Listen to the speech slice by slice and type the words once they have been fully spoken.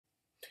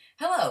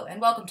Hello, and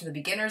welcome to the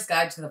Beginner's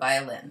Guide to the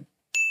Violin.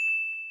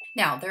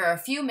 Now, there are a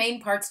few main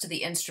parts to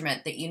the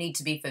instrument that you need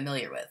to be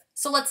familiar with,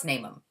 so let's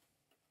name them.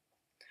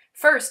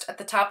 First, at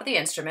the top of the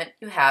instrument,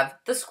 you have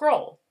the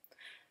scroll.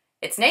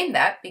 It's named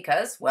that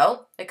because,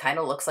 well, it kind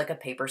of looks like a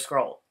paper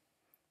scroll.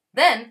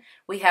 Then,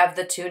 we have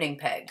the tuning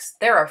pegs.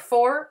 There are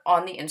 4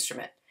 on the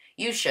instrument.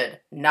 You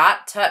should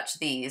not touch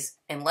these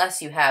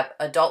unless you have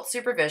adult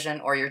supervision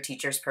or your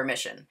teacher's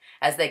permission,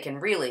 as they can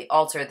really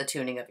alter the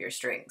tuning of your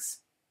strings.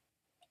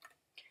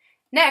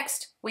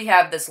 Next, we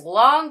have this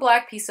long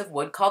black piece of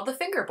wood called the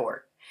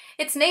fingerboard.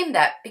 It's named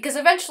that because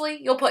eventually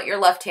you'll put your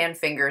left-hand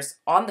fingers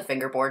on the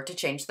fingerboard to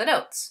change the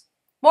notes.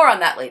 More on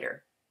that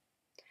later.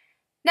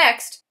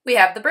 Next, we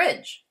have the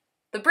bridge.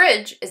 The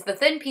bridge is the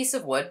thin piece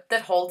of wood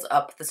that holds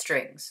up the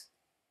strings.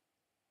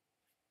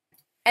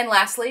 And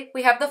lastly,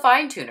 we have the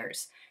fine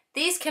tuners.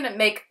 These can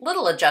make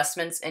little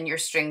adjustments in your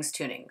strings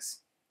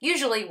tunings.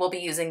 Usually we'll be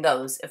using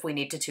those if we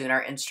need to tune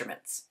our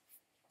instruments.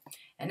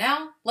 And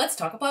now, let's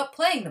talk about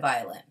playing the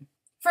violin.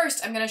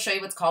 First, I'm going to show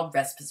you what's called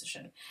rest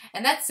position,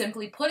 and that's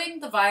simply putting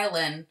the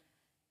violin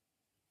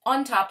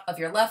on top of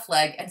your left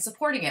leg and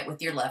supporting it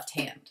with your left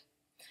hand.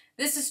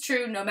 This is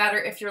true no matter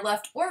if you're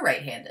left or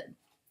right-handed.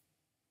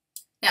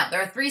 Now,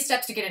 there are 3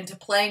 steps to get into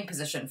playing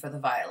position for the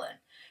violin.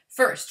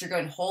 First, you're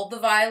going to hold the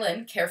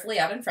violin carefully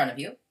out in front of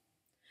you,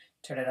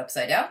 turn it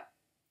upside down,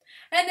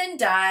 and then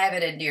dive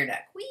it into your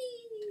neck.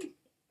 Whee!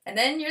 And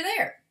then you're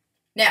there.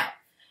 Now,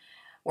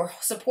 we're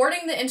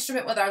supporting the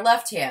instrument with our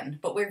left hand,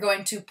 but we're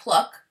going to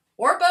pluck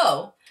or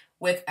bow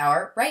with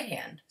our right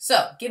hand.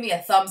 So, give me a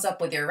thumbs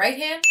up with your right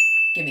hand,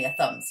 give me a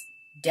thumbs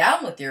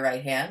down with your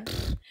right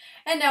hand,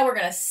 and now we're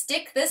going to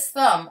stick this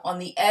thumb on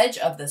the edge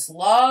of this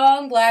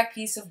long black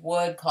piece of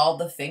wood called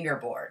the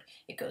fingerboard.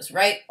 It goes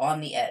right on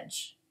the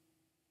edge.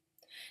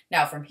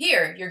 Now from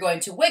here, you're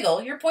going to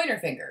wiggle your pointer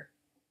finger.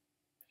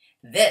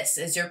 This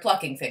is your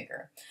plucking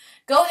finger.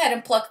 Go ahead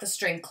and pluck the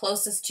string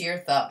closest to your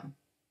thumb.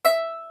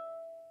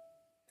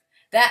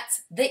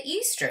 That's the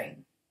E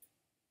string.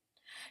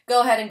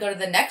 Go ahead and go to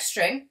the next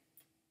string.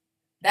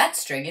 That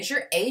string is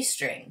your A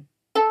string.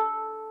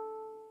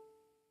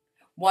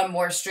 One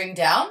more string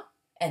down,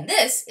 and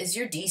this is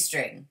your D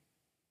string.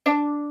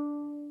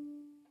 And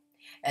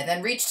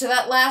then reach to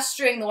that last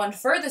string, the one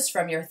furthest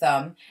from your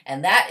thumb,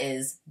 and that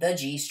is the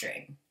G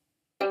string.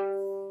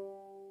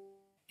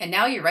 And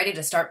now you're ready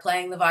to start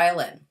playing the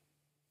violin.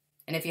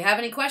 And if you have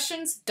any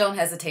questions, don't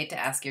hesitate to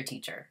ask your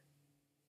teacher.